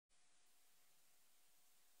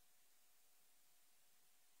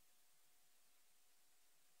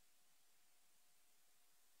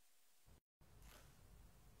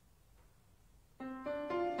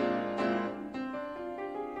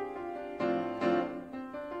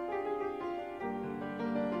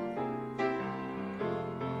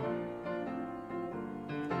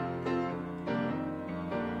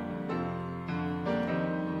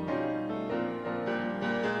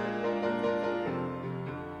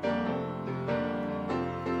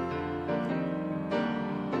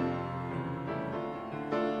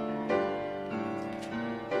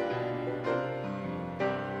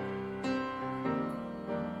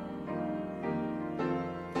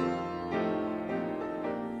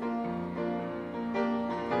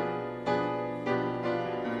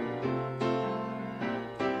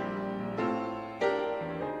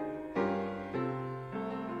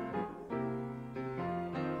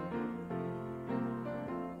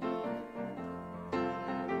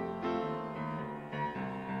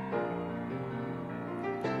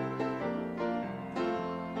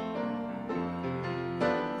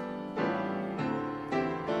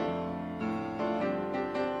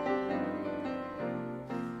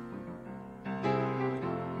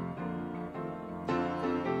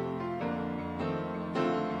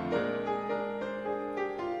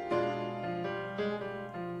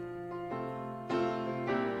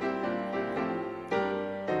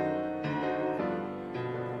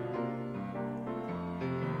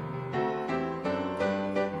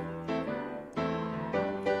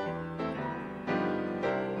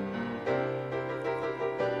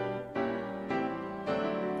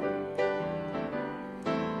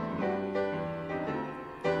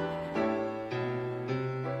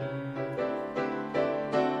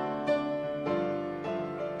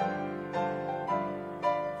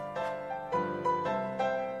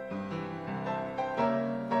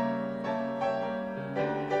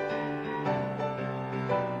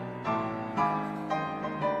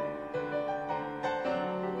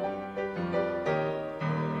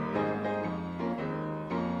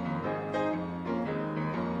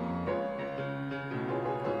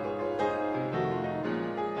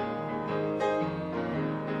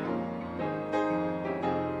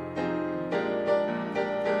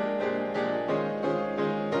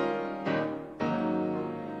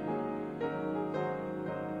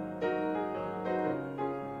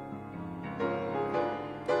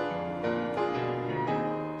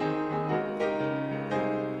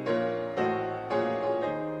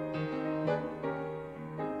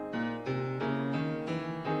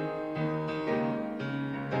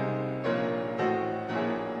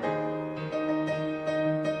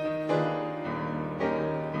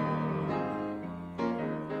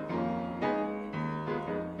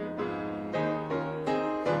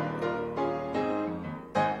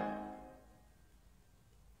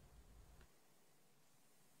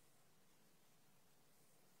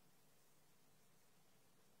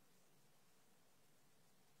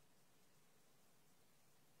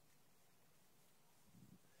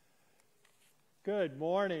Good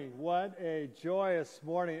morning. What a joyous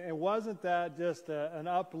morning. And wasn't that just an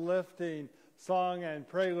uplifting song and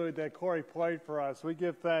prelude that Corey played for us? We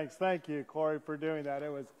give thanks. Thank you, Corey, for doing that.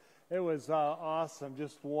 It was awesome,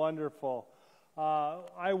 just wonderful.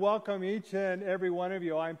 I welcome each and every one of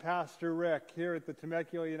you. I'm Pastor Rick here at the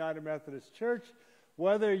Temecula United Methodist Church.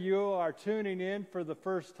 Whether you are tuning in for the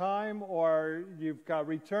first time or you've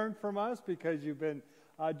returned from us because you've been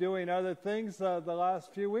doing other things the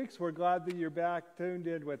last few weeks, we're glad that you're back tuned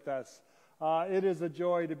in with us. It is a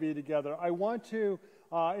joy to be together. I want to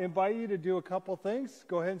invite you to do a couple things.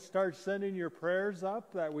 Go ahead and start sending your prayers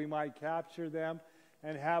up that we might capture them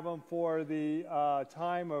and have them for the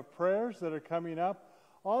time of prayers that are coming up.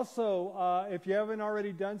 Also, if you haven't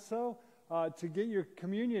already done so, to get your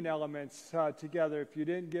communion elements together. If you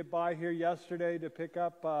didn't get by here yesterday to pick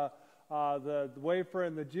up the wafer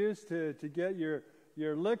and the juice to get your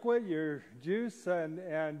liquid, your juice,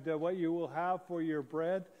 and what you will have for your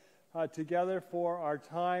bread together for our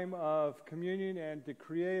time of communion and to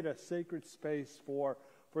create a sacred space for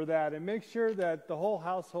that. And make sure that the whole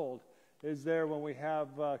household is there when we have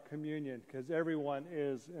communion, because everyone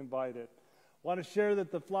is invited. I want to share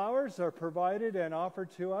that the flowers are provided and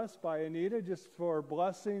offered to us by Anita just for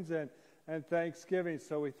blessings and thanksgiving.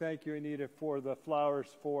 So we thank you, Anita, for the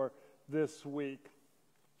flowers for this week.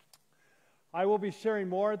 I will be sharing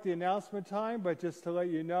more at the announcement time, but just to let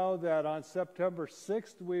you know that on September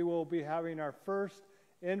 6th, we will be having our first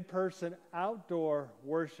in-person outdoor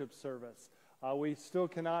worship service. We still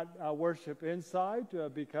cannot worship inside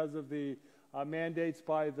because of the mandates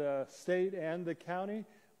by the state and the county,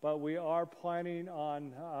 but we are planning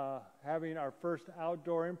on having our first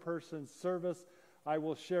outdoor in-person service. I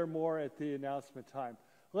will share more at the announcement time.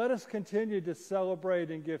 Let us continue to celebrate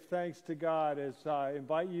and give thanks to God as I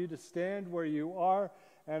invite you to stand where you are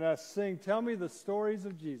and sing, "Tell Me the Stories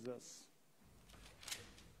of Jesus."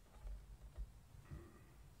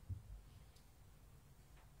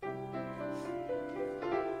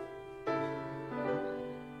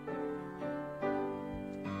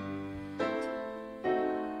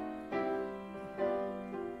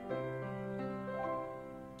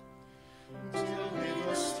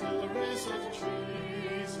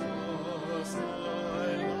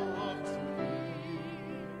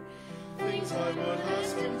 I would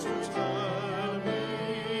ask him to tell me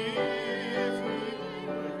if he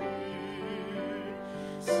were here.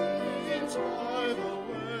 Scenes by the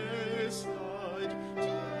wayside,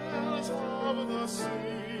 tales of the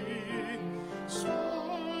sea,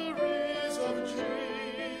 stories of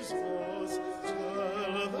Jesus,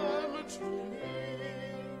 tell them to me.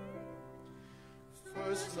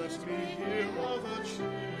 First let me hear how the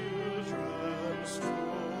children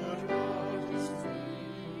stood round his feet.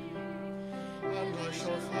 And I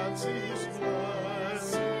shall fancy his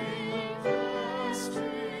blessing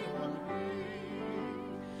resting on me.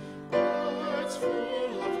 Words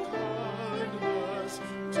full of kindness,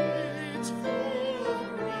 deeds full of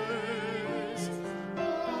grace,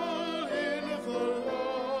 all in the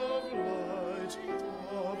love light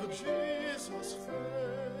of Jesus'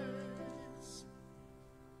 face.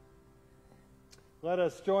 Let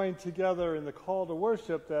us join together in the call to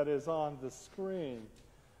worship that is on the screen.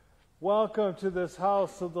 Welcome to this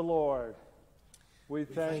house of the Lord. We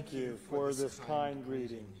thank you for this kind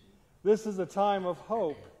greeting. This is a time of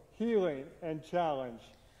hope, healing, and challenge.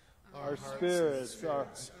 Our spirits are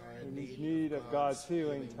in need of God's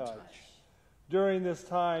healing touch. During this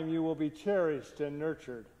time, you will be cherished and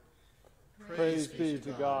nurtured. Praise be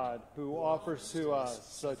to God who offers to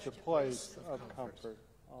us such a place of comfort.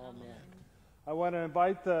 Amen. I want to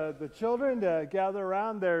invite the children to gather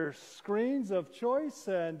around their screens of choice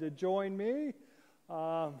and to join me.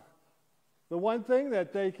 The one thing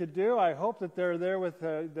that they could do, I hope that they're there with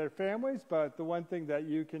their families, but the one thing that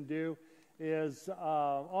you can do is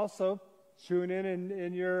also tune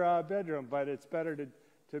in your bedroom, but it's better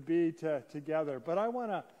to be together. But I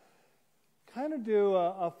want to kind of do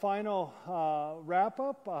a final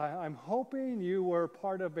wrap-up. I'm hoping you were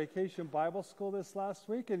part of Vacation Bible School this last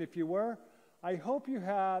week, and if you were, I hope you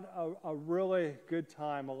had a really good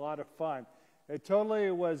time, a lot of fun. It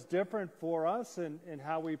totally was different for us in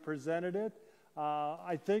how we presented it.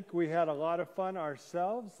 I think we had a lot of fun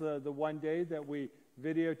ourselves the one day that we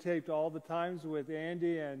videotaped all the times with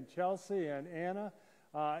Andy and Chelsea and Anna.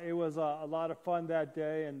 It was a lot of fun that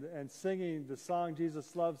day and singing the song,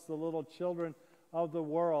 "Jesus Loves the Little Children of the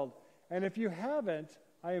World." And if you haven't,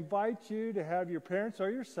 I invite you to have your parents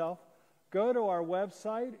or yourself go to our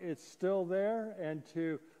website. It's still there, and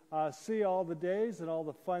to see all the days and all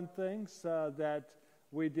the fun things that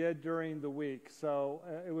we did during the week. So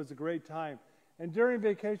it was a great time. And during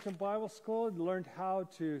Vacation Bible School, I learned how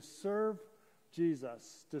to serve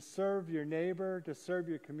Jesus, to serve your neighbor, to serve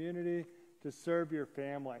your community, to serve your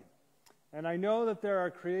family. And I know that there are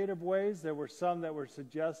creative ways. There were some that were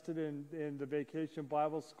suggested in the Vacation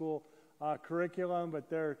Bible School curriculum, but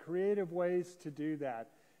there are creative ways to do that.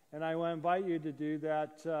 And I want to invite you to do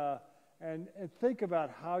that and think about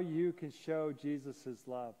how you can show Jesus'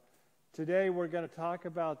 love. Today we're going to talk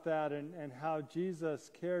about that and how Jesus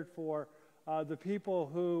cared for the people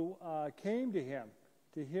who came to him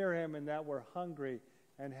to hear him and that were hungry,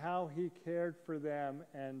 and how he cared for them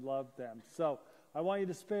and loved them. So I want you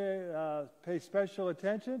to pay special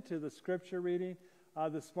attention to the scripture reading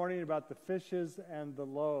this morning about the fishes and the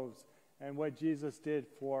loaves and what Jesus did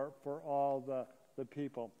for all the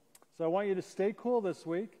people. So I want you to stay cool this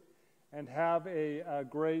week and have a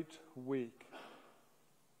great week.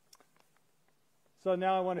 So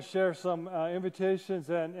now I want to share some invitations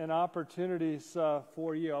and opportunities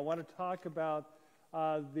for you. I want to talk about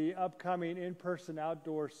the upcoming in-person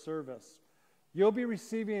outdoor service. You'll be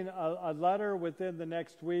receiving a letter within the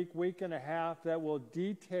next week and a half that will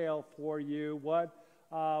detail for you what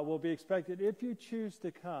will be expected if you choose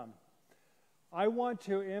to come. I want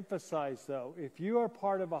to emphasize, though, if you are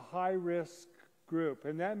part of a high-risk group,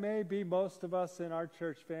 and that may be most of us in our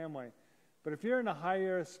church family, but if you're in a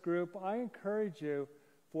high-risk group, I encourage you,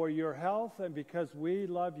 for your health and because we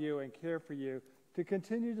love you and care for you, to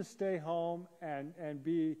continue to stay home and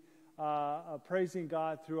be praising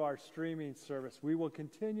God through our streaming service. We will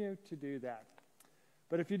continue to do that.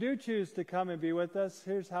 But if you do choose to come and be with us,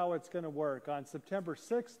 here's how it's going to work. On September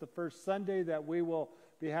 6th, the first Sunday that we will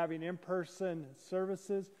be having in-person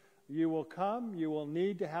services, you will come. You will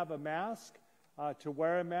need to have a mask, to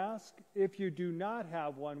wear a mask. If you do not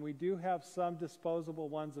have one, we do have some disposable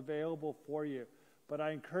ones available for you. But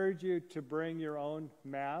I encourage you to bring your own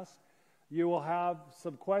mask. You will have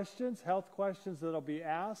some questions, health questions that will be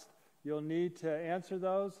asked. You'll need to answer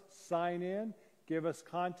those, sign in, give us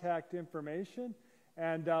contact information,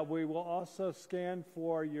 and we will also scan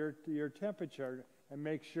for your temperature and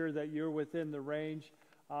make sure that you're within the range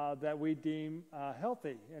that we deem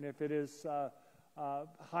healthy. And if it is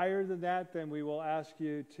higher than that, then we will ask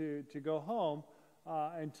you to go home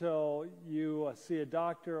until you see a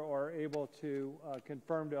doctor or are able to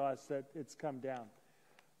confirm to us that it's come down.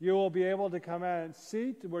 You will be able to come out and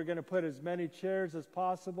seat. We're going to put as many chairs as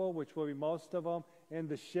possible, which will be most of them, in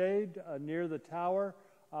the shade near the tower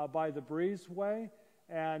by the breezeway.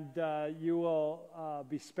 And you will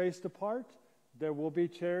be spaced apart. There will be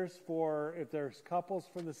chairs for if there's couples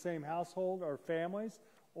from the same household or families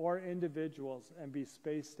or individuals, and be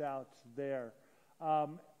spaced out there.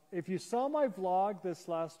 If you saw my vlog this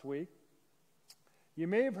last week, you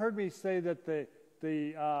may have heard me say that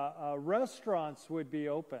the restaurants would be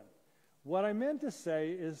open. What I meant to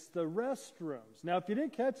say is the restrooms. Now, if you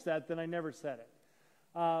didn't catch that, then I never said it.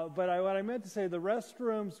 But what I meant to say, the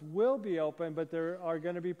restrooms will be open, but there are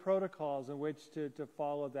going to be protocols in which to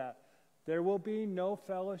follow that. There will be no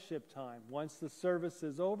fellowship time. Once the service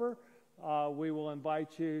is over, we will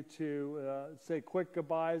invite you to say quick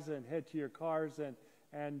goodbyes and head to your cars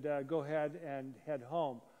and go ahead and head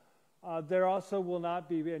home. There also will not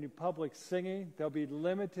be any public singing. There'll be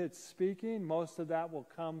limited speaking. Most of that will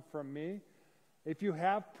come from me. If you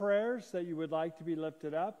have prayers that you would like to be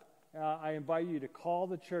lifted up, I invite you to call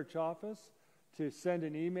the church office, to send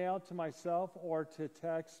an email to myself, or to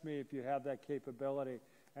text me if you have that capability,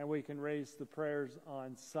 and we can raise the prayers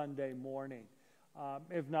on Sunday morning.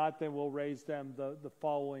 If not, then we'll raise them the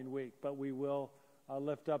following week, but we will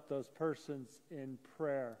lift up those persons in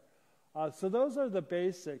prayer. So those are the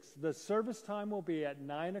basics. The service time will be at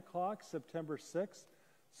 9 o'clock, September 6th.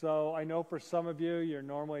 So I know for some of you, you're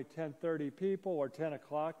normally 10:30 people or 10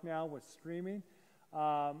 o'clock now with streaming.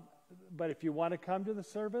 But if you want to come to the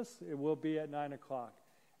service, it will be at 9 o'clock.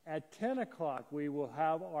 At 10 o'clock, we will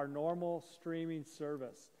have our normal streaming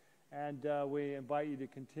service. And we invite you to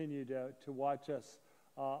continue to watch us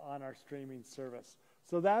on our streaming service.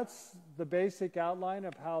 So that's the basic outline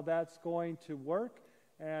of how that's going to work.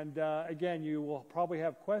 And again, you will probably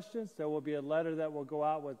have questions. There will be a letter that will go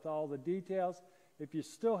out with all the details. If you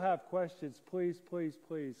still have questions, please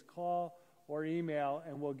call or email,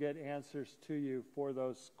 and we'll get answers to you for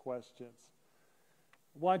those questions.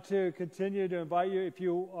 I want to continue to invite you, if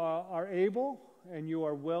you are able and you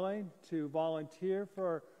are willing to volunteer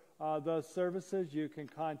for those services, you can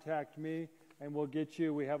contact me, and we'll get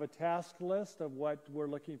you. We have a task list of what we're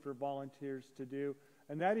looking for volunteers to do.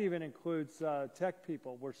 And that even includes tech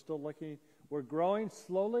people. We're still looking. We're growing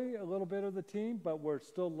slowly, a little bit of the team, but we're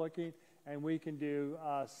still looking, and we can do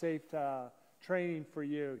safe training for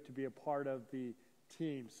you to be a part of the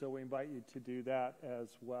team. So we invite you to do that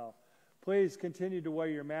as well. Please continue to wear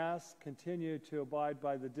your mask, continue to abide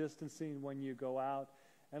by the distancing when you go out,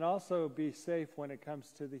 and also be safe when it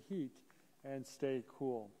comes to the heat and stay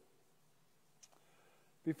cool.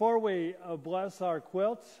 Before we bless our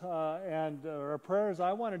quilt and our prayers,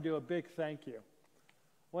 I want to do a big thank you.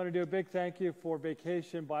 I want to do a big thank you for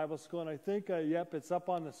Vacation Bible School, and I think, it's up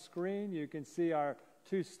on the screen. You can see our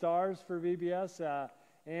 2 stars for VBS,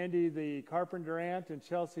 Andy the carpenter ant and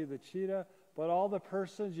Chelsea the cheetah, but all the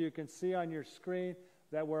persons you can see on your screen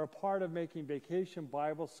that were a part of making Vacation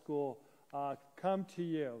Bible School come to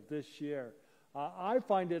you this year. I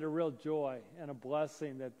find it a real joy and a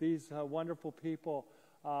blessing that these wonderful people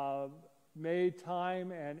made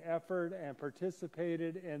time and effort and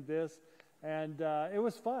participated in this, and it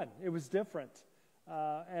was fun. It was different,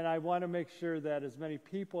 and I want to make sure that as many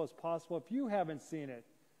people as possible, if you haven't seen it,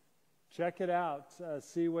 check it out,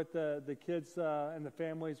 see what the kids and the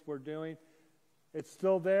families were doing. It's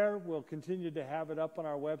still there. We'll continue to have it up on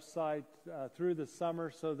our website through the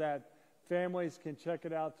summer so that families can check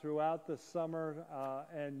it out throughout the summer,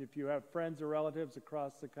 and if you have friends or relatives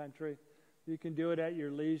across the country, you can do it at your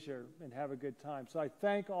leisure and have a good time. So I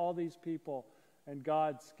thank all these people and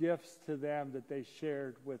God's gifts to them that they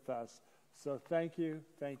shared with us. So thank you,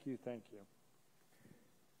 thank you, thank you.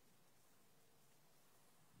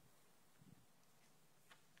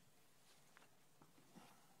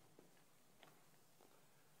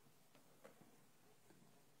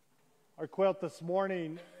 Our quilt this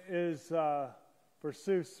morning is for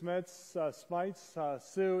Sue Smites.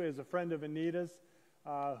 Sue is a friend of Anita's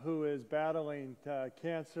who is battling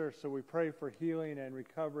cancer, so we pray for healing and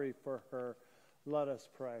recovery for her. Let us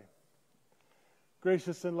pray.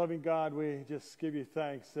 Gracious and loving God, we just give you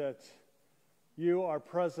thanks that you are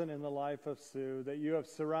present in the life of Sue, that you have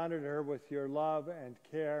surrounded her with your love and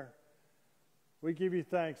care. We give you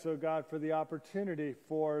thanks, oh God, for the opportunity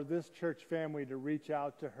for this church family to reach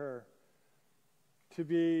out to her, to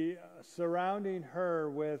be surrounding her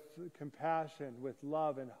with compassion, with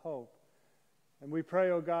love and hope. And we pray,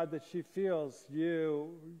 oh God, that she feels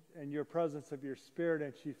you and your presence of your Spirit,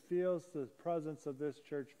 and she feels the presence of this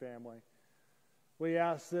church family. We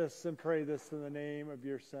ask this and pray this in the name of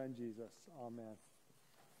your Son, Jesus. Amen.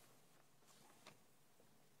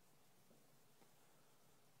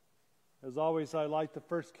 As always, I light the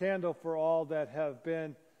first candle for all that have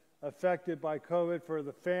been affected by COVID, for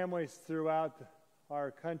the families throughout our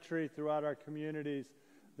country, throughout our communities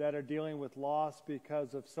that are dealing with loss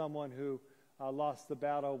because of someone who lost the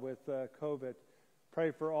battle with COVID.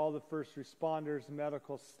 Pray for all the first responders,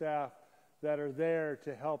 medical staff that are there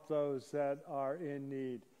to help those that are in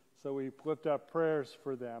need. So we lift up prayers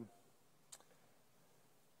for them.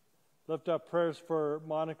 Lift up prayers for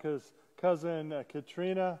Monica's cousin,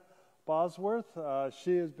 Katrina Bosworth.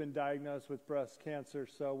 She has been diagnosed with breast cancer,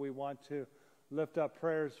 so we want to lift up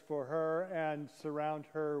prayers for her and surround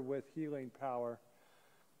her with healing power.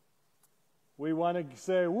 We want to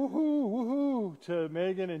say woohoo, woohoo to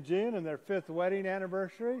Megan and Jean and their 5th wedding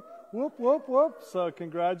anniversary. Whoop, whoop, whoop. So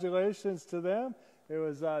congratulations to them. It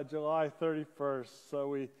was July 31st, so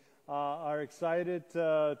we are excited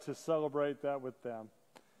to celebrate that with them.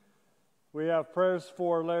 We have prayers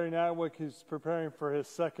for Larry Natwick, who's preparing for his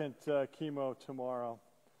 2nd chemo tomorrow.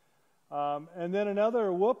 And then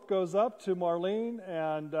another whoop goes up to Marlene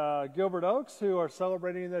and Gilbert Oaks, who are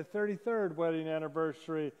celebrating their 33rd wedding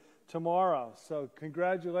anniversary tomorrow. So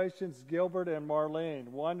congratulations, Gilbert and Marlene.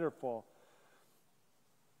 Wonderful.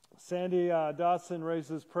 Sandy Dotson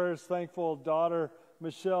raises prayers. Thankful daughter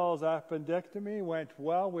Michelle's appendectomy went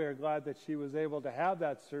well. We are glad that she was able to have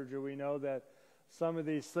that surgery. We know that some of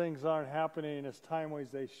these things aren't happening as timely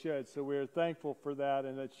as they should. So we are thankful for that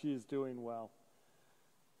and that she is doing well.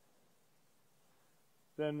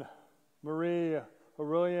 Then Marie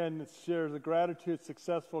Aurelian shares a gratitude,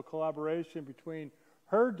 successful collaboration between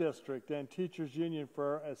her district and Teachers Union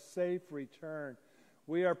for a safe return.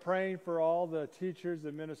 We are praying for all the teachers,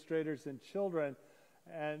 administrators, and children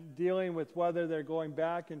and dealing with whether they're going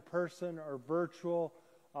back in person or virtual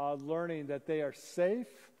learning, that they are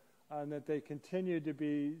safe and that they continue to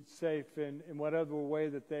be safe in whatever way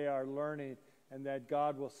that they are learning, and that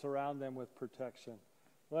God will surround them with protection.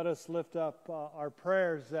 Let us lift up our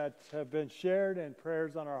prayers that have been shared and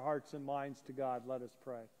prayers on our hearts and minds to God. Let us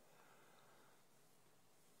pray.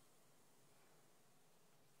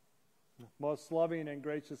 Most loving and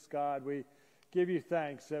gracious God, we give you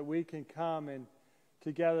thanks that we can come and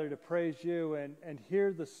together to praise you and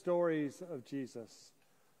hear the stories of Jesus,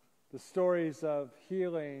 the stories of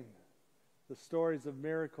healing, the stories of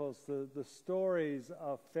miracles, the stories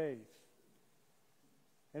of faith.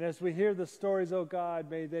 And as we hear the stories, oh God,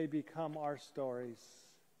 may they become our stories.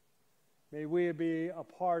 May we be a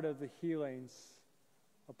part of the healings,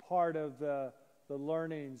 a part of the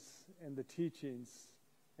learnings and the teachings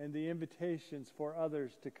and the invitations for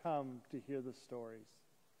others to come to hear the stories.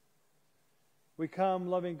 We come,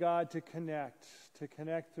 loving God, to connect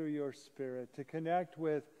through your Spirit, to connect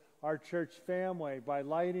with our church family by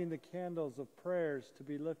lighting the candles of prayers to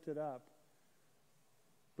be lifted up.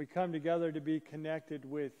 We come together to be connected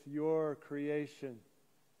with your creation,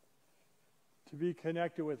 to be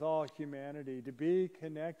connected with all humanity, to be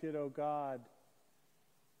connected, O God,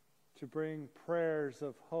 to bring prayers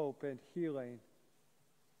of hope and healing,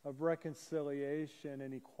 of reconciliation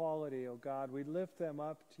and equality, O God. We lift them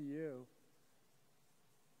up to you.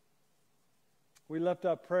 We lift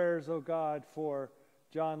up prayers, O God, for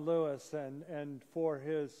John Lewis and for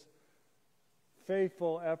his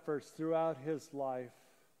faithful efforts throughout his life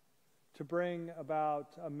to bring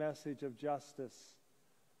about a message of justice,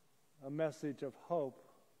 a message of hope,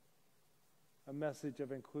 a message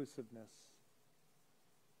of inclusiveness.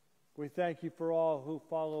 We thank you for all who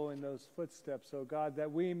follow in those footsteps, O God,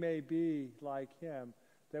 that we may be like him,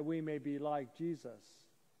 that we may be like Jesus,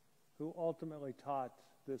 who ultimately taught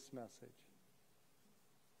this message.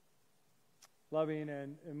 Loving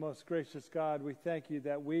and most gracious God, we thank you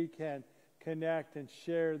that we can connect and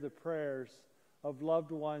share the prayers of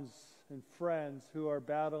loved ones and friends who are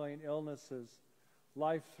battling illnesses,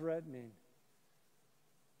 life-threatening.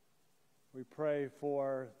 We pray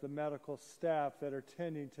for the medical staff that are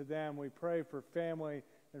tending to them. We pray for family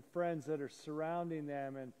and friends that are surrounding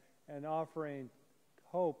them and offering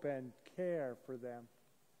hope and care for them.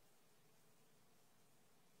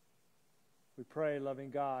 We pray,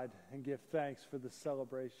 loving God, and give thanks for the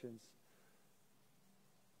celebrations,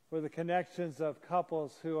 for the connections of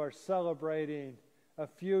couples who are celebrating a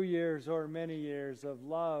few years or many years of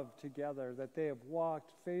love together, that they have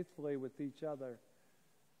walked faithfully with each other.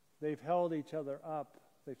 They've held each other up.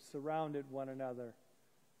 They've surrounded one another.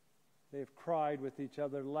 They've cried with each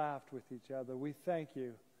other, laughed with each other. We thank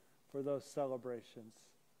you for those celebrations.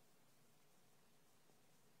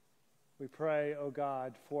 We pray, O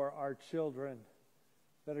God, for our children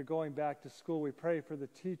that are going back to school. We pray for the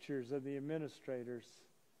teachers and the administrators.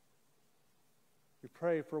 We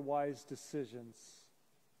pray for wise decisions.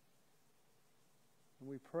 And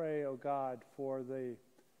we pray, O God, for the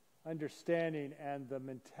understanding and the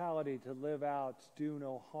mentality to live out, do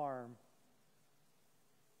no harm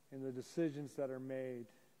in the decisions that are made.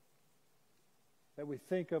 That we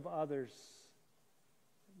think of others,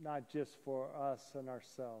 not just for us and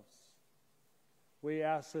ourselves. We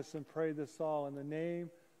ask this and pray this all in the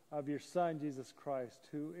name of your Son, Jesus Christ,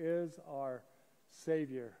 who is our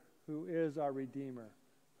Savior, who is our Redeemer,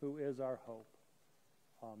 who is our hope.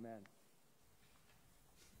 Amen.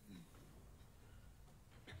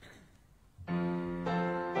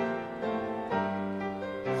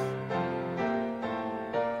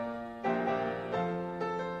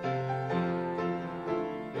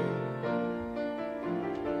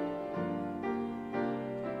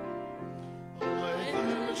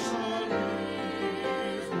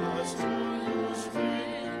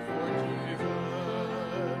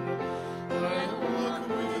 I walk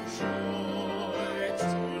with joy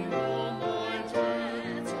to know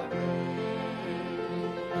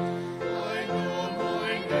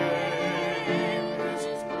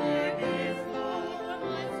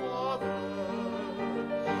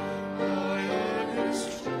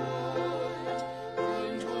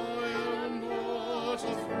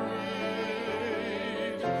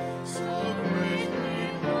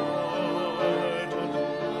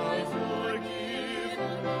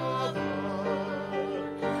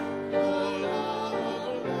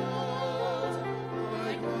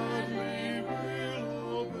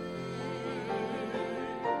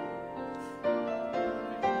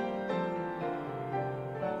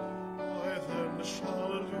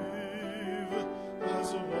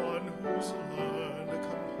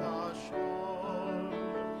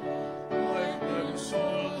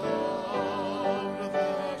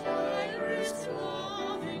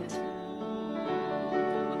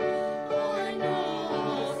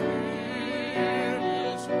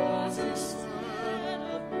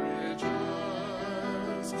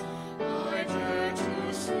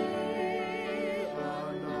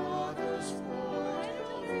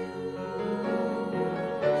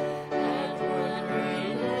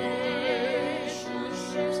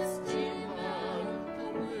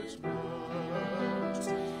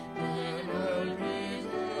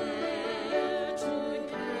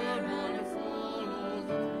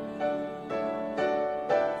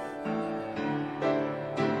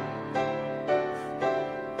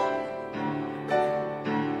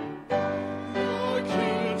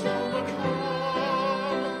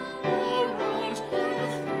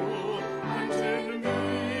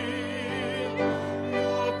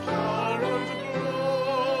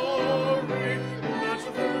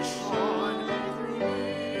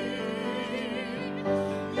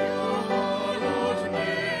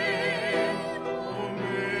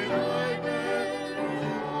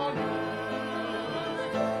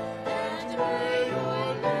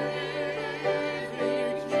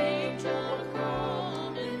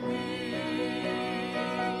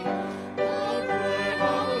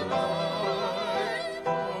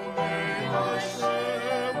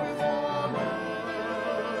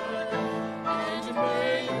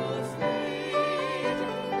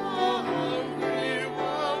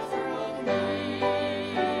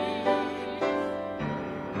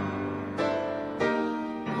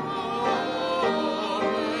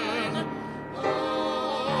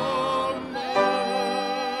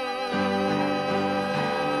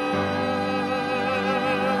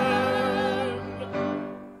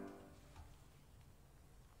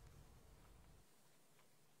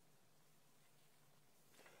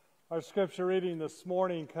Our scripture reading this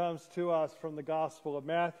morning comes to us from the Gospel of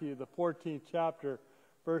Matthew, the 14th chapter,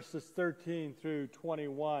 verses 13 through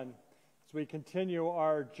 21. As we continue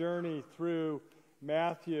our journey through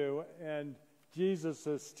Matthew and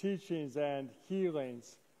Jesus' teachings and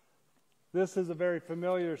healings. This is a very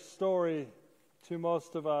familiar story to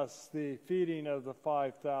most of us, the feeding of the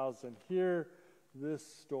 5,000. Hear this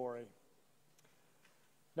story.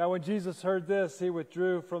 Now when Jesus heard this, he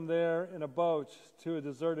withdrew from there in a boat to a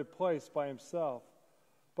deserted place by himself.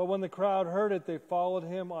 But when the crowd heard it, they followed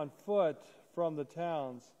him on foot from the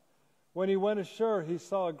towns. When he went ashore, he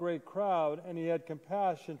saw a great crowd, and he had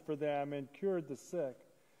compassion for them and cured the sick.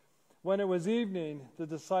 When it was evening, the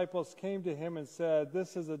disciples came to him and said,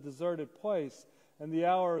 "This is a deserted place, and the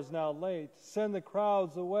hour is now late. Send the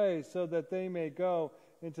crowds away so that they may go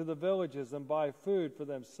into the villages and buy food for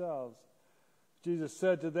themselves." Jesus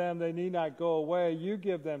said to them, "They need not go away. You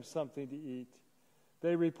give them something to eat."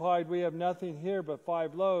 They replied, "We have nothing here but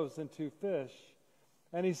 5 loaves and 2 fish.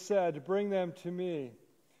 And he said, "Bring them to me."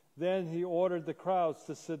 Then he ordered the crowds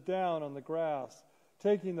to sit down on the grass,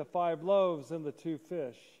 taking the 5 loaves and the 2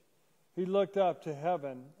 fish. He looked up to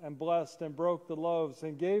heaven and blessed and broke the loaves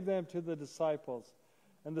and gave them to the disciples.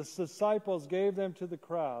 And the disciples gave them to the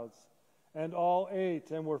crowds. And all ate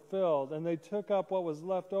and were filled. And they took up what was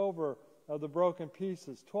left over of the broken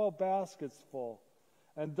pieces, 12 baskets full.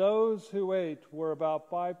 And those who ate were about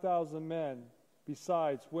 5,000 men,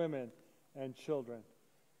 besides women and children.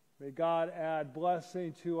 May God add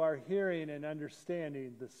blessing to our hearing and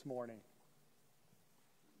understanding this morning.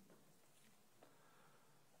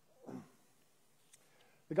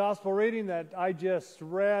 The gospel reading that I just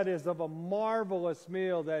read is of a marvelous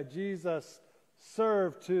meal that Jesus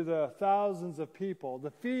served to the thousands of people,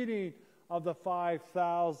 the feeding of the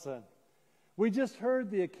 5,000. We just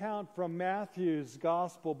heard the account from Matthew's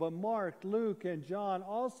gospel, but Mark, Luke, and John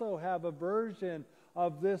also have a version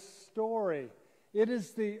of this story. It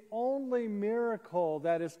is the only miracle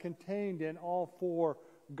that is contained in all 4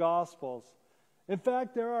 gospels. In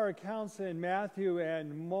fact, there are accounts in Matthew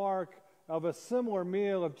and Mark of a similar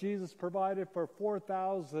meal of Jesus provided for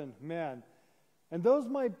 4,000 men. And those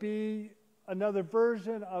might be another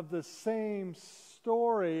version of the same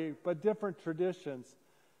story, but different traditions.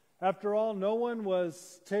 After all, no one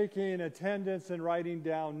was taking attendance and writing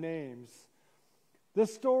down names.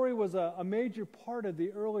 This story was a major part of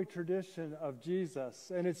the early tradition of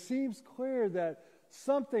Jesus, and it seems clear that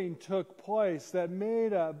something took place that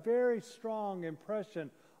made a very strong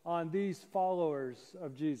impression on these followers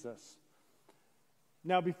of Jesus.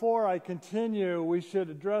 Now, before I continue, we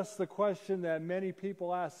should address the question that many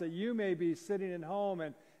people ask, that you may be sitting at home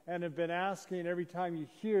and have been asking every time you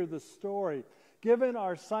hear the story. Given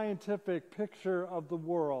our scientific picture of the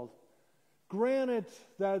world, granted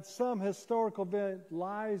that some historical event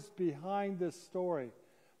lies behind this story,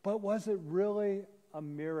 but was it really a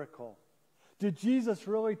miracle? Did Jesus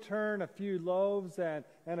really turn a few loaves and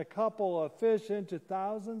a couple of fish into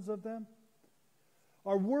thousands of them?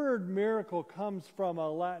 Our word miracle comes from a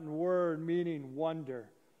Latin word meaning wonder,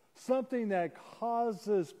 something that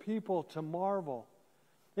causes people to marvel.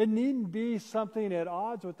 It needn't be something at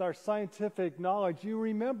odds with our scientific knowledge. You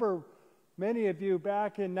remember, many of you,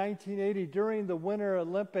 back in 1980 during the Winter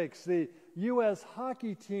Olympics, the U.S.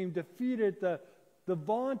 hockey team defeated the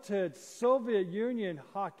vaunted Soviet Union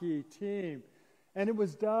hockey team. And it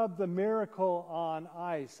was dubbed the Miracle on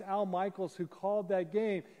Ice. Al Michaels, who called that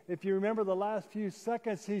game, if you remember the last few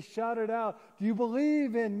seconds, he shouted out, "Do you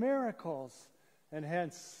believe in miracles?" And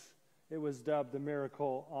hence, it was dubbed the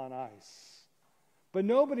Miracle on Ice. But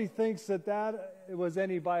nobody thinks that was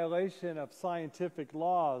any violation of scientific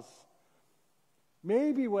laws.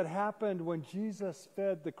 Maybe what happened when Jesus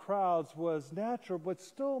fed the crowds was natural, but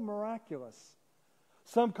still miraculous.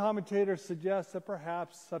 Some commentators suggest that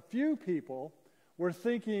perhaps a few people were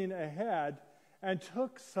thinking ahead and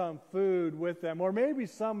took some food with them. Or maybe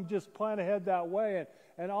some just plan ahead that way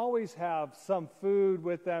and always have some food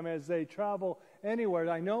with them as they travel anywhere.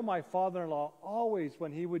 I know my father-in-law always,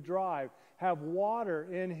 when he would drive, have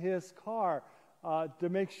water in his car to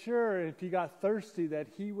make sure if he got thirsty that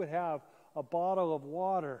he would have a bottle of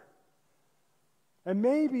water. And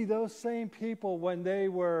maybe those same people, when they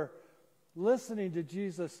were listening to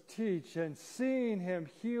Jesus teach and seeing him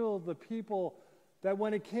heal the people, that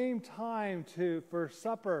when it came time for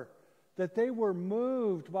supper, that they were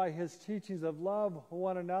moved by his teachings of love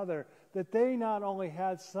one another, that they not only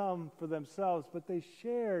had some for themselves, but they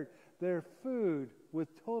shared their food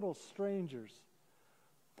with total strangers.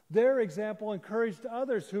 Their example encouraged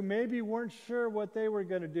others who maybe weren't sure what they were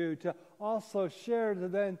going to do to also share.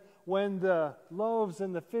 Then when the loaves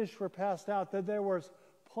and the fish were passed out, that there was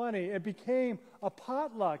plenty. It became a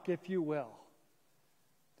potluck, if you will,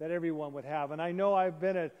 that everyone would have. And I know I've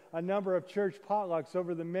been at a number of church potlucks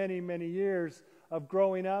over the many, many years of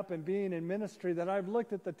growing up and being in ministry, that I've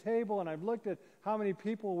looked at the table and I've looked at how many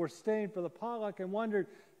people were staying for the potluck and wondered,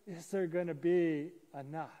 is there going to be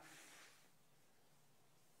enough?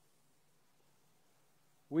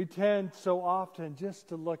 We tend so often just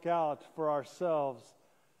to look out for ourselves,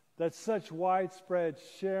 that such widespread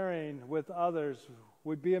sharing with others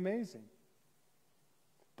would be amazing.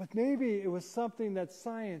 But maybe it was something that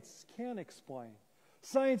science can't explain.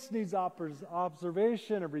 Science needs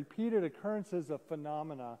observation of repeated occurrences of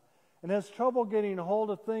phenomena and has trouble getting hold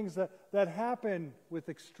of things that happen with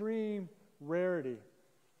extreme rarity.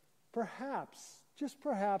 Perhaps, just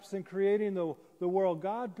perhaps, in creating the world,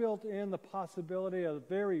 God built in the possibility of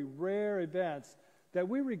very rare events that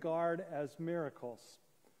we regard as miracles.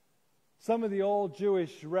 Some of the old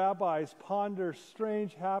Jewish rabbis ponder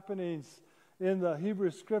strange happenings in the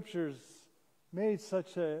Hebrew Scriptures, made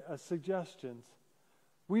such a suggestions.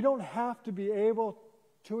 We don't have to be able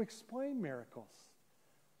to explain miracles,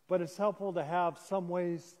 but it's helpful to have some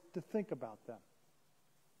ways to think about them.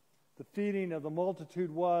 The feeding of the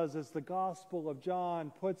multitude was, as the Gospel of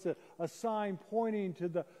John puts it, a sign pointing to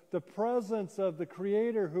the presence of the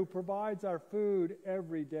Creator who provides our food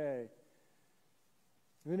every day.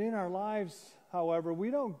 And in our lives, however,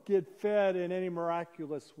 we don't get fed in any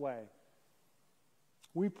miraculous way.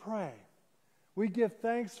 We pray. We give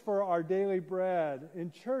thanks for our daily bread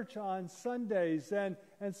in church on Sundays and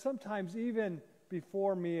sometimes even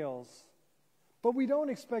before meals. But we don't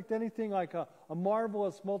expect anything like a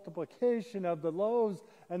marvelous multiplication of the loaves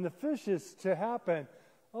and the fishes to happen.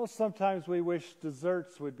 Oh, sometimes we wish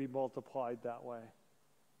desserts would be multiplied that way.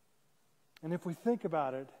 And if we think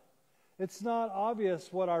about it, it's not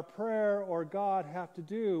obvious what our prayer or God have to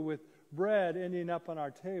do with bread ending up on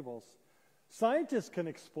our tables. Scientists can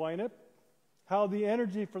explain it, how the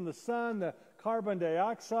energy from the sun, the carbon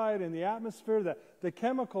dioxide in the atmosphere, the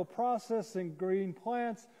chemical process in green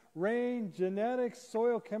plants, rain, genetics,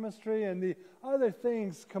 soil chemistry, and the other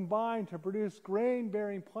things combine to produce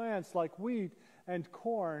grain-bearing plants like wheat and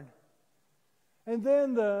corn. And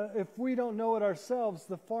then, if we don't know it ourselves,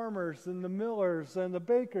 the farmers and the millers and the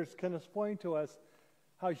bakers can explain to us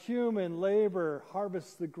how human labor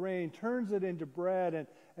harvests the grain, turns it into bread,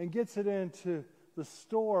 and gets it into the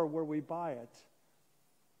store where we buy it.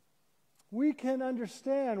 We can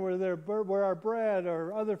understand where our bread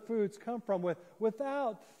or other foods come from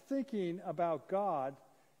without thinking about God.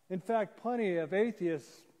 In fact, plenty of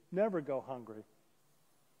atheists never go hungry.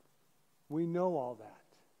 We know all that.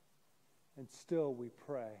 And still we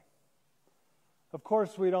pray. Of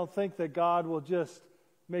course, we don't think that God will just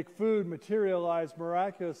make food materialize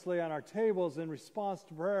miraculously on our tables in response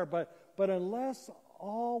to prayer, but unless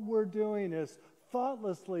all we're doing is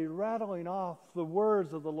thoughtlessly rattling off the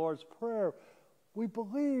words of the Lord's Prayer, we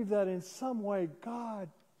believe that in some way God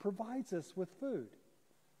provides us with food.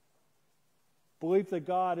 Belief that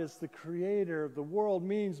God is the creator of the world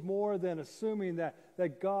means more than assuming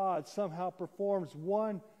that God somehow performs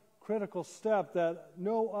one critical step that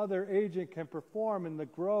no other agent can perform in the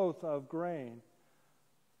growth of grain.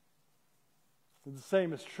 And the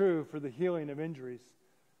same is true for the healing of injuries.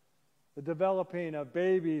 The developing of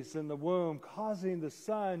babies in the womb, causing the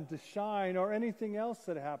sun to shine, or anything else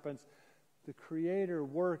that happens. The Creator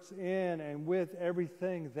works in and with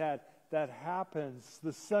everything that happens.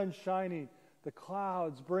 The sun shining, the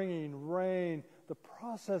clouds bringing rain, the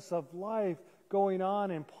process of life going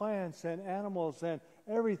on in plants and animals and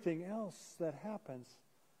everything else that happens.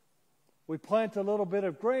 We plant a little bit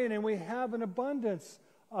of grain and we have an abundance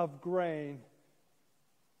of grain.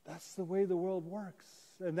 That's the way the world works.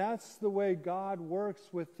 And that's the way God works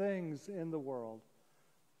with things in the world.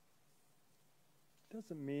 It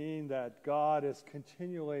doesn't mean that God is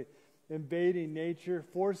continually invading nature,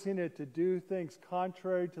 forcing it to do things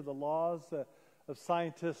contrary to the laws of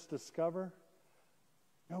scientists discover.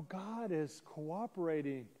 No, God is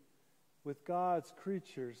cooperating with God's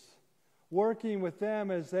creatures, working with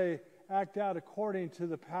them as they act out according to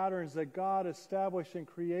the patterns that God established in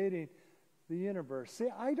creating the universe. See,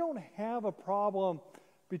 I don't have a problem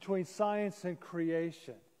between science and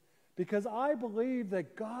creation because I believe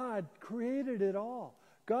that God created it all.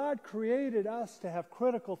 God created us to have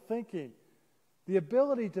critical thinking, the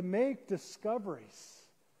ability to make discoveries,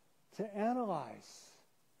 to analyze.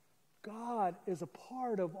 God is a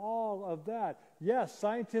part of all of that. Yes,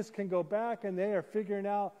 scientists can go back and they are figuring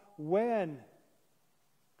out when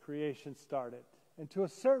creation started. And to a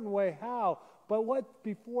certain way, how. But what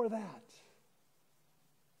before that?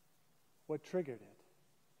 What triggered it?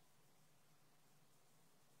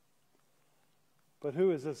 But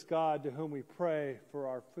who is this God to whom we pray for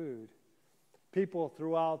our food? People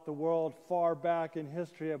throughout the world far back in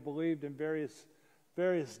history have believed in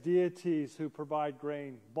various deities who provide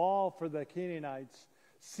grain. Baal for the Canaanites,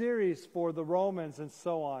 Ceres for the Romans, and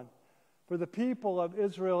so on. For the people of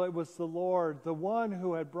Israel, it was the Lord, the one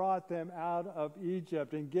who had brought them out of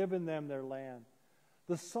Egypt and given them their land.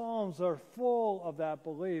 The Psalms are full of that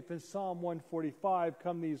belief. In Psalm 145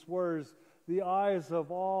 come these words, "The eyes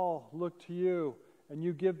of all look to you, and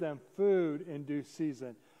you give them food in due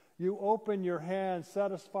season. You open your hand,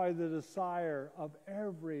 satisfy the desire of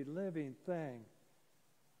every living thing."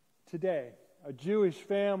 Today, a Jewish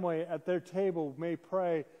family at their table may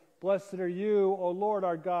pray, "Blessed are you, O Lord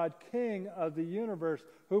our God, King of the universe,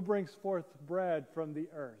 who brings forth bread from the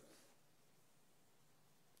earth."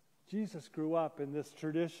 Jesus grew up in this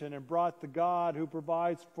tradition and brought the God who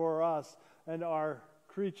provides for us and our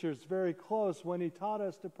creatures very close when he taught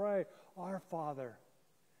us to pray, "Our Father,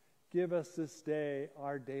 give us this day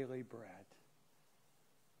our daily bread."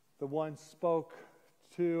 The one spoke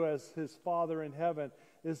to as his Father in heaven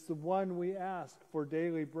is the one we ask for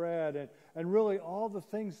daily bread and really all the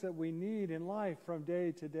things that we need in life from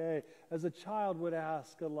day to day, as a child would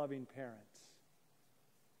ask a loving parent.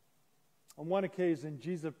 On one occasion,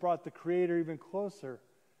 Jesus brought the Creator even closer.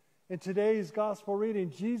 In today's gospel reading,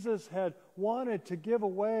 Jesus had wanted to get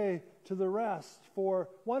away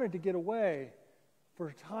for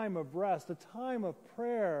a time of rest, a time of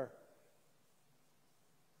prayer,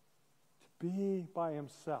 to be by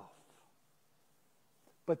himself.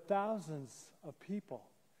 But thousands of people,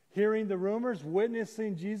 hearing the rumors,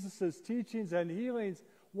 witnessing Jesus' teachings and healings,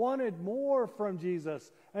 wanted more from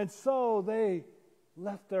Jesus. And so they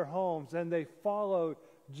left their homes and they followed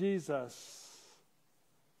Jesus.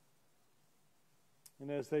 And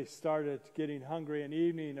as they started getting hungry and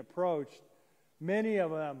evening approached,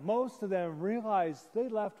 most of them realized they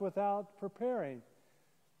left without preparing,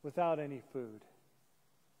 without any food.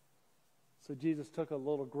 So Jesus took a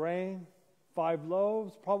little grain, 5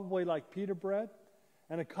 loaves, probably like pita bread,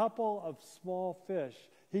 and a couple of small fish.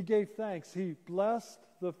 He gave thanks. He blessed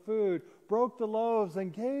the food, broke the loaves,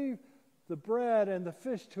 and gave the bread and the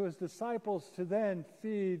fish to his disciples to then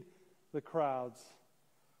feed the crowds.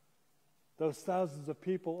 Those thousands of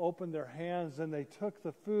people opened their hands and they took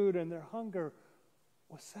the food, and their hunger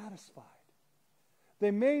was satisfied.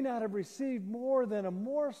 They may not have received more than a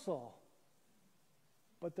morsel,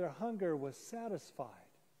 but their hunger was satisfied.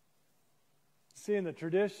 See, in the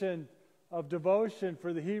tradition of devotion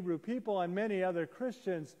for the Hebrew people and many other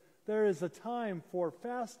Christians, there is a time for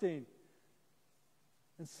fasting.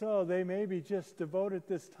 And so they maybe just devoted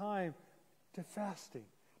this time to fasting,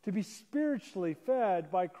 to be spiritually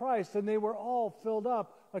fed by Christ, and they were all filled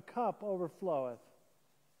up, a cup overfloweth,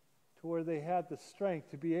 to where they had the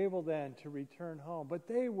strength to be able then to return home. But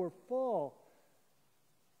they were full.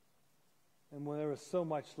 And when there was so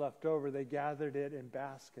much left over, they gathered it in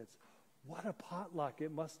baskets. What a potluck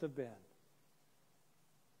it must have been.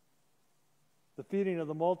 The feeding of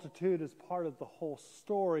the multitude is part of the whole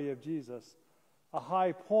story of Jesus. A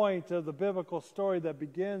high point of the biblical story that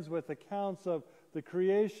begins with accounts of the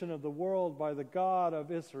creation of the world by the God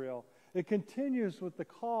of Israel. It continues with the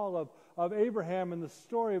call of Abraham and the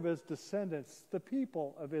story of his descendants, the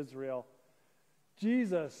people of Israel.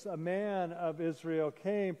 Jesus, a man of Israel,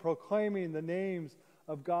 came proclaiming the names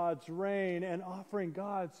of God's reign and offering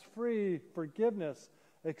God's free forgiveness,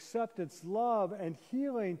 acceptance, love, and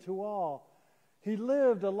healing to all. He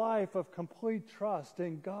lived a life of complete trust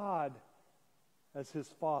in God as his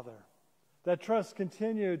Father. That trust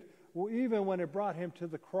continued even when it brought him to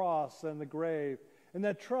the cross and the grave. In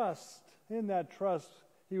that trust,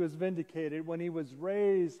 he was vindicated when he was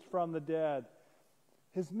raised from the dead.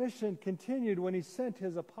 His mission continued when he sent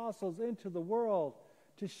his apostles into the world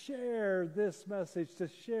to share this message, to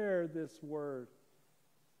share this word.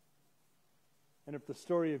 And if this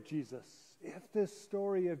story of Jesus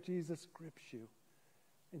grips you,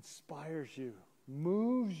 inspires you,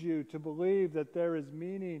 moves you to believe that there is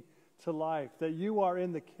meaning to life, that you are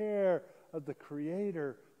in the care of the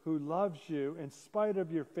Creator who loves you in spite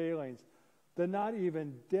of your failings, that not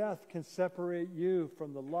even death can separate you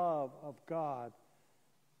from the love of God,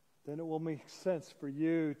 then it will make sense for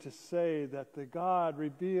you to say that the God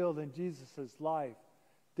revealed in Jesus' life,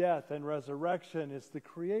 death, and resurrection is the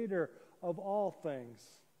Creator of all things.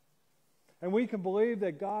 And we can believe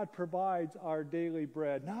that God provides our daily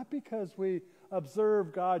bread, not because we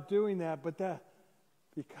observe God doing that, but that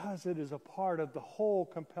because it is a part of the whole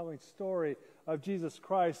compelling story of Jesus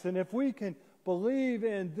Christ. And if we can believe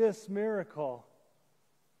in this miracle,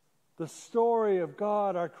 the story of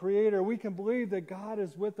God, our Creator, we can believe that God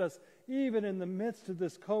is with us even in the midst of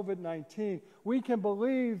this COVID-19, we can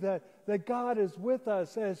believe that God is with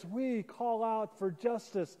us as we call out for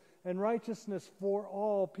justice and righteousness for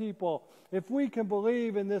all people. If we can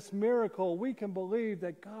believe in this miracle, we can believe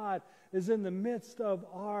that God is in the midst of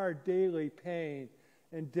our daily pain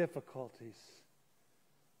and difficulties.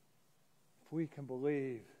 If we can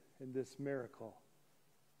believe in this miracle,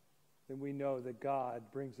 then we know that God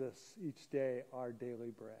brings us each day our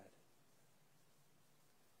daily bread.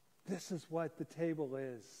 This is what the table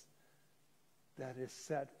is that is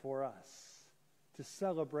set for us to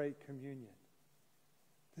celebrate communion.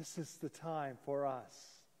 This is the time for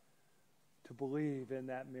us to believe in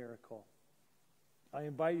that miracle. I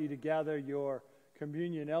invite you to gather your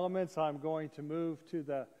communion elements. I'm going to move to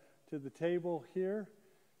the table here,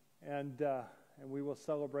 and we will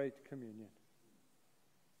celebrate communion.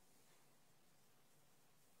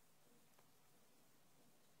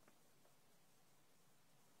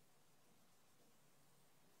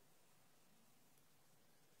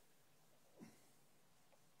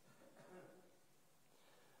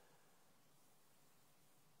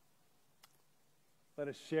 Let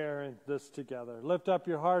us share in this together. Lift up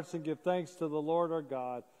your hearts and give thanks to the Lord our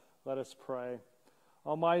God. Let us pray.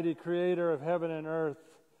 Almighty Creator of heaven and earth,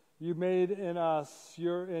 you made in us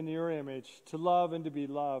in your image to love and to be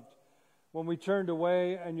loved. When we turned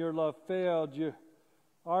away and your love failed,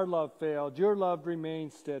 our love failed, your love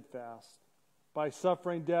remained steadfast. By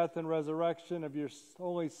suffering death and resurrection of your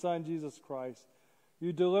only Son, Jesus Christ,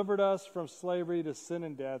 you delivered us from slavery to sin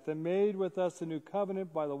and death and made with us a new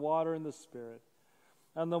covenant by the water and the Spirit.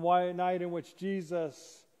 On the night in which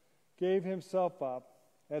Jesus gave himself up,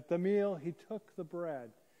 at the meal he took the bread,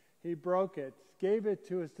 he broke it, gave it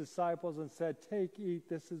to his disciples and said, "Take, eat,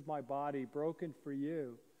 this is my body broken for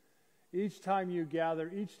you. Each time you gather,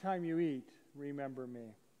 each time you eat, remember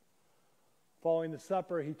me." Following the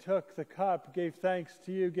supper, he took the cup, gave thanks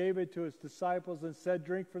to you, gave it to his disciples and said,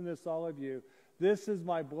 "Drink from this, all of you. This is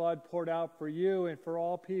my blood poured out for you and for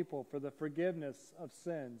all people for the forgiveness of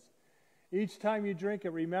sins. Each time you drink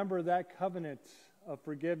it, remember that covenant of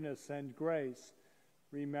forgiveness and grace.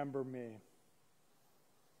 Remember me."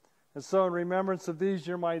 And so in remembrance of these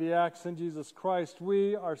your mighty acts in Jesus Christ,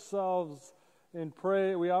 we offer ourselves in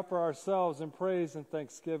praise and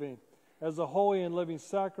thanksgiving as a holy and living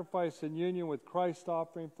sacrifice in union with Christ's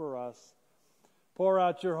offering for us. Pour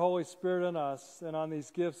out your Holy Spirit on us and on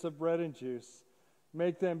these gifts of bread and juice.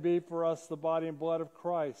 Make them be for us the body and blood of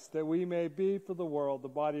Christ, that we may be for the world the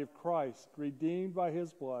body of Christ, redeemed by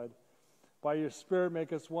his blood. By your Spirit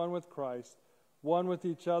make us one with Christ, one with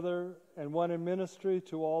each other, and one in ministry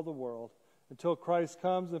to all the world, until Christ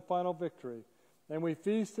comes in final victory, and we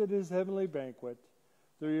feast at his heavenly banquet.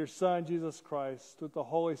 Through your Son, Jesus Christ, with the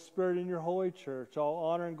Holy Spirit in your holy church, all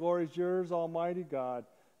honor and glory is yours, Almighty God,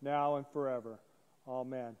 now and forever.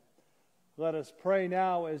 Amen. Let us pray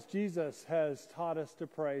now as Jesus has taught us to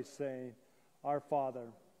pray, saying, "Our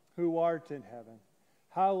Father, who art in heaven,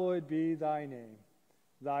 hallowed be thy name.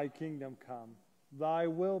 Thy kingdom come, thy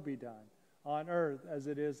will be done, on earth as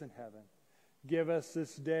it is in heaven. Give us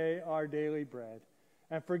this day our daily bread,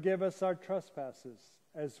 and forgive us our trespasses,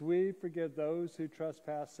 as we forgive those who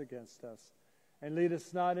trespass against us. And lead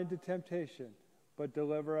us not into temptation, but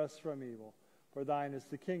deliver us from evil. For thine is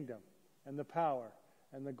the kingdom, and the power,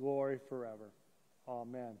 and the glory forever.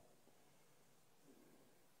 Amen."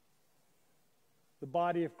 The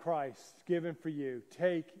body of Christ given for you.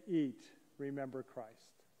 Take, eat, remember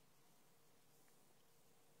Christ.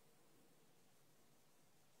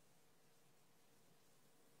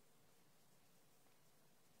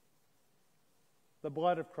 The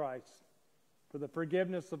blood of Christ for the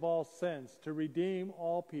forgiveness of all sins, to redeem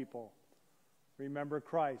all people. Remember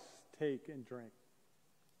Christ. Take and drink.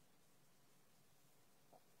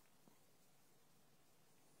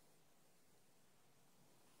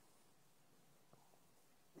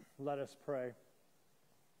 Let us pray.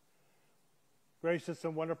 Gracious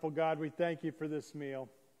and wonderful God, we thank you for this meal.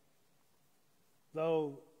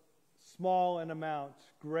 Though small in amount,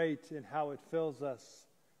 great in how it fills us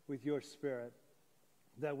with your Spirit,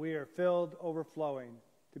 that we are filled, overflowing,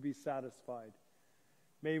 to be satisfied.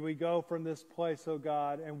 May we go from this place, O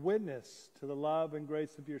God, and witness to the love and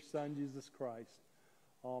grace of your Son, Jesus Christ.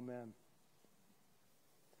 Amen.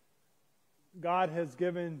 God has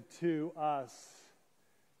given to us.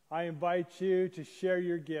 I invite you to share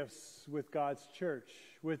your gifts with God's church,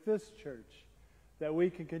 with this church, that we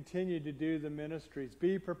can continue to do the ministries.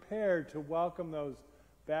 Be prepared to welcome those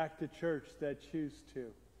back to church that choose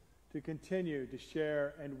to continue to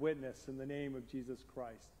share and witness in the name of Jesus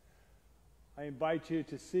Christ. I invite you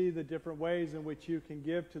to see the different ways in which you can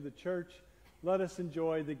give to the church. let us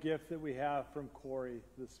enjoy the gift that we have from Corey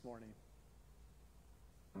this morning.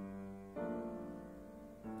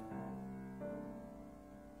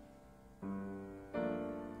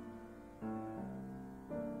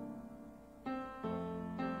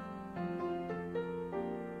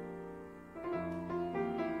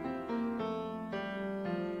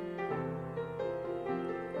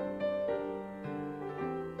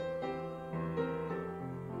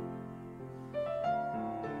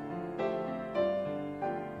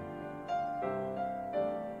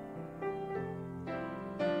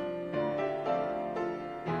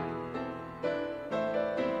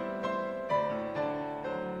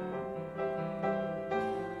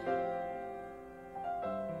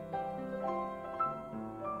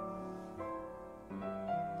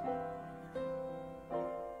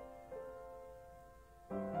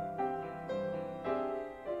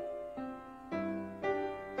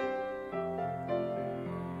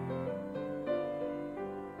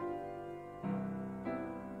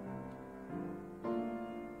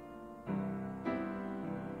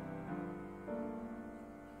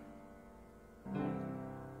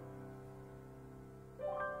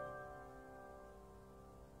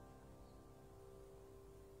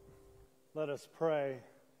 Let us pray.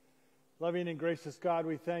 Loving and gracious God,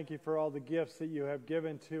 we thank you for all the gifts that you have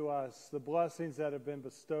given to us, the blessings that have been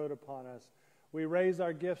bestowed upon us. We raise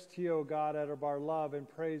our gifts to you, O God, out of our love and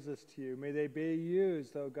praises to you. May they be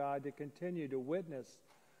used, O God, to continue to witness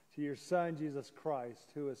to your Son, Jesus Christ,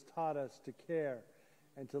 who has taught us to care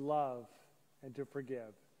and to love and to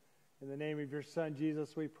forgive. In the name of your Son,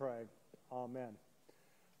 Jesus, we pray. Amen.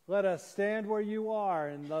 Let us stand where you are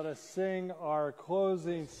and let us sing our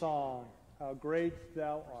closing song, How Great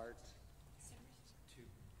Thou Art.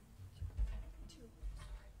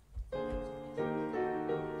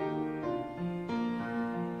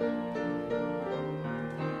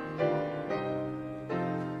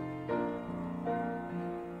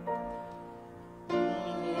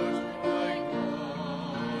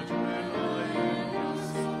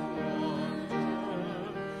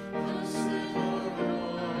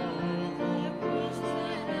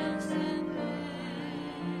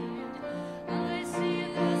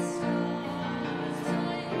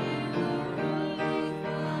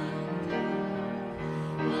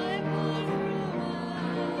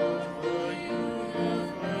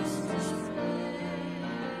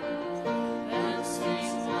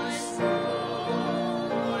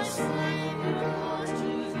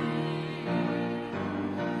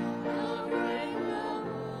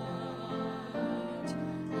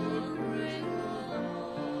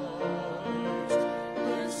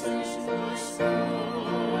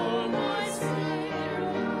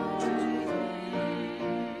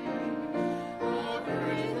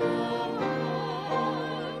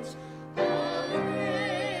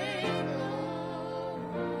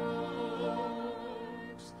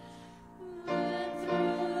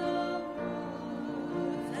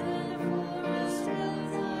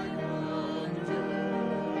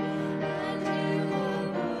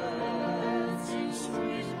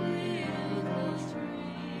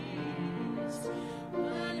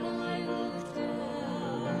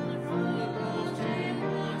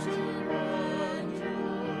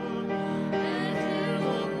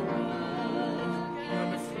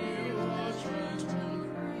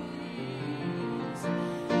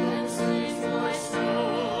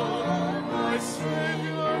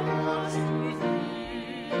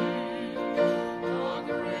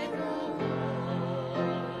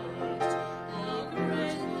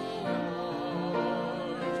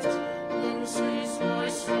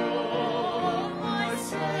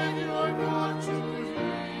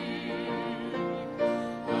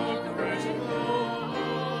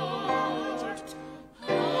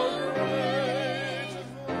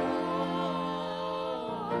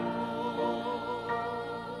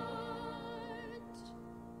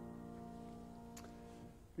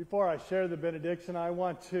 Before I share the benediction, I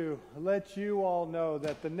want to let you all know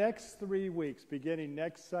that the next 3 weeks, beginning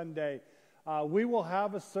next Sunday, we will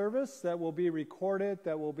have a service that will be recorded,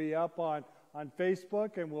 that will be up on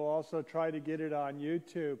Facebook, and we'll also try to get it on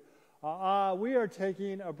YouTube. We are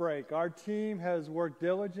taking a break. Our team has worked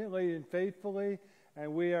diligently and faithfully,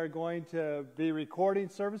 and we are going to be recording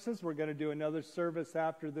services. We're going to do another service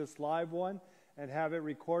after this live one and have it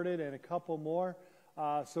recorded, and a couple more.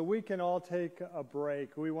 So we can all take a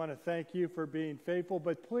break. We want to thank you for being faithful,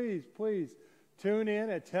 but please tune in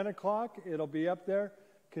at 10 o'clock. It'll be up there.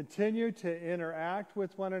 Continue to interact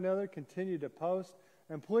with one another. Continue to post.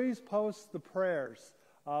 And please post the prayers.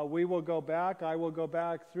 We will go back. I will go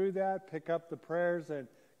back through that, pick up the prayers, and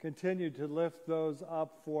continue to lift those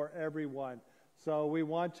up for everyone. So we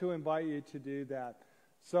want to invite you to do that.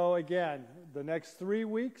 So again, the next 3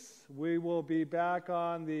 weeks, we will be back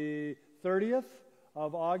on the 30th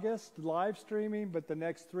of August, live streaming, but the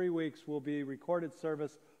next 3 weeks will be recorded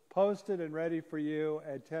service, posted and ready for you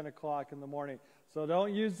at 10 o'clock in the morning. So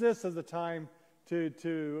don't use this as a time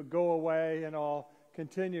to go away and all.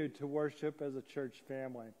 Continue to worship as a church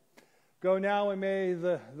family. Go now and may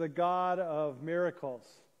the God of miracles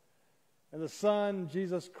and the Son,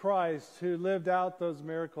 Jesus Christ, who lived out those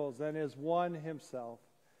miracles and is one himself,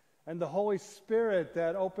 and the Holy Spirit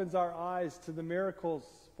that opens our eyes to the miracles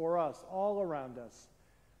for us all around us,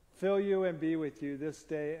 fill you and be with you this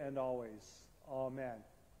day and always. Amen.